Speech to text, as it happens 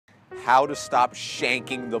how to stop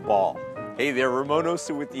shanking the ball. Hey there, Ramon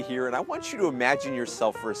Osa with you here, and I want you to imagine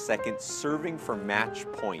yourself for a second serving for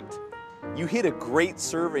match point. You hit a great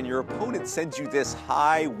serve and your opponent sends you this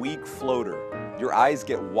high, weak floater. Your eyes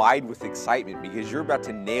get wide with excitement because you're about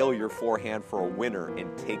to nail your forehand for a winner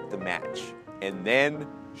and take the match. And then,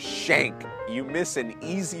 shank. You miss an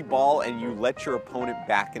easy ball and you let your opponent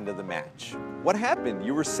back into the match. What happened?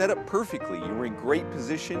 You were set up perfectly, you were in great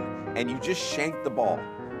position, and you just shanked the ball.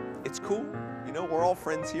 It's cool. You know, we're all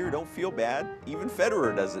friends here, don't feel bad. Even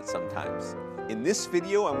Federer does it sometimes. In this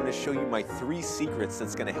video, I'm going to show you my 3 secrets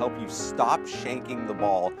that's going to help you stop shanking the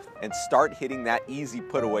ball and start hitting that easy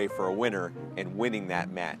put away for a winner and winning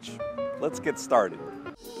that match. Let's get started.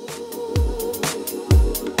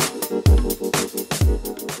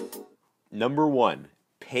 Number 1,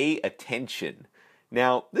 pay attention.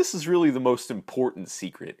 Now, this is really the most important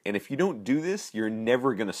secret, and if you don't do this, you're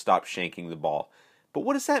never going to stop shanking the ball. But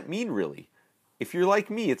what does that mean, really? If you're like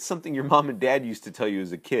me, it's something your mom and dad used to tell you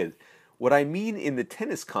as a kid. What I mean in the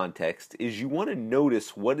tennis context is you want to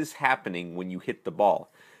notice what is happening when you hit the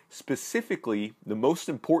ball. Specifically, the most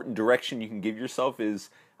important direction you can give yourself is,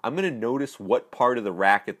 I'm going to notice what part of the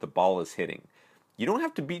racket the ball is hitting. You don't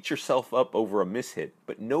have to beat yourself up over a mishit,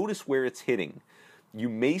 but notice where it's hitting. You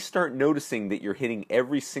may start noticing that you're hitting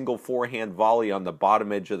every single forehand volley on the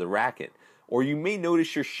bottom edge of the racket, or you may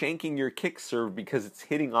notice you're shanking your kick serve because it's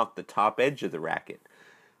hitting off the top edge of the racket.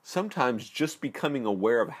 Sometimes just becoming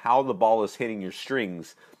aware of how the ball is hitting your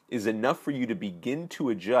strings is enough for you to begin to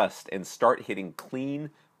adjust and start hitting clean,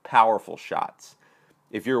 powerful shots.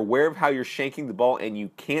 If you're aware of how you're shanking the ball and you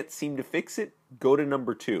can't seem to fix it, go to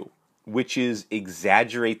number 2, which is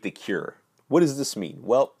exaggerate the cure. What does this mean?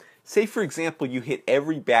 Well, say for example you hit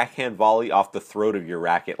every backhand volley off the throat of your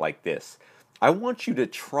racket like this. I want you to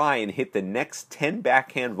try and hit the next 10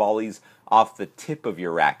 backhand volleys off the tip of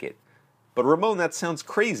your racket. But Ramon, that sounds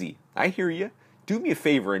crazy. I hear you. Do me a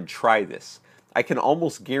favor and try this. I can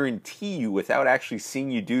almost guarantee you, without actually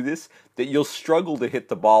seeing you do this, that you'll struggle to hit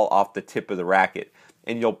the ball off the tip of the racket.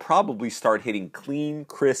 And you'll probably start hitting clean,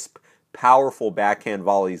 crisp, powerful backhand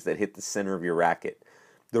volleys that hit the center of your racket.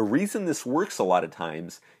 The reason this works a lot of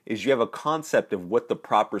times is you have a concept of what the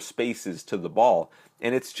proper space is to the ball,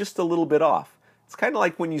 and it's just a little bit off. It's kind of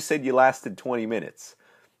like when you said you lasted 20 minutes.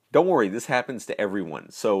 Don't worry, this happens to everyone.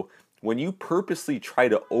 So when you purposely try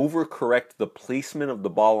to overcorrect the placement of the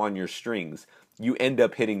ball on your strings, you end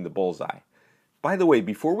up hitting the bullseye. By the way,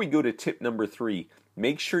 before we go to tip number 3,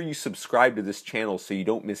 make sure you subscribe to this channel so you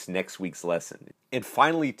don't miss next week's lesson. And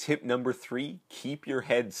finally, tip number 3, keep your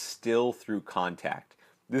head still through contact.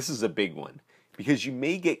 This is a big one because you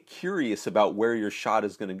may get curious about where your shot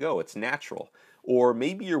is going to go. It's natural. Or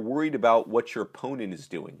maybe you're worried about what your opponent is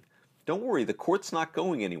doing. Don't worry, the court's not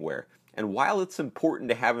going anywhere. And while it's important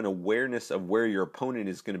to have an awareness of where your opponent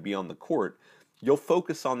is going to be on the court, you'll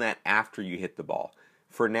focus on that after you hit the ball.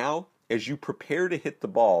 For now, as you prepare to hit the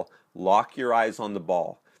ball, lock your eyes on the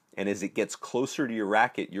ball. And as it gets closer to your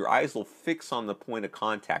racket, your eyes will fix on the point of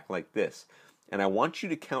contact like this. And I want you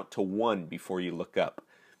to count to 1 before you look up.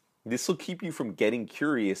 This will keep you from getting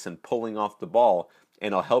curious and pulling off the ball, and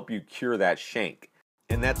it'll help you cure that shank.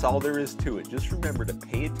 And that's all there is to it. Just remember to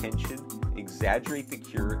pay attention, exaggerate the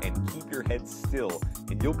cure, and keep your head still,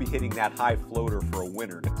 and you'll be hitting that high floater for a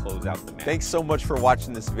winner to close out the match. Thanks so much for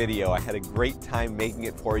watching this video. I had a great time making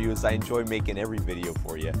it for you, as I enjoy making every video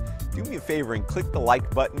for you. Do me a favor and click the like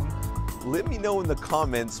button. Let me know in the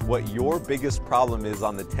comments what your biggest problem is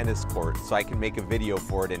on the tennis court so I can make a video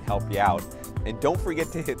for it and help you out. And don't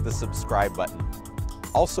forget to hit the subscribe button.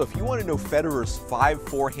 Also, if you want to know Federer's 5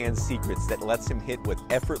 forehand secrets that lets him hit with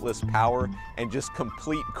effortless power and just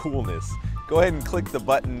complete coolness, go ahead and click the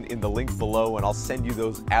button in the link below and I'll send you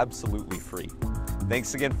those absolutely free.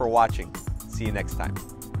 Thanks again for watching. See you next time.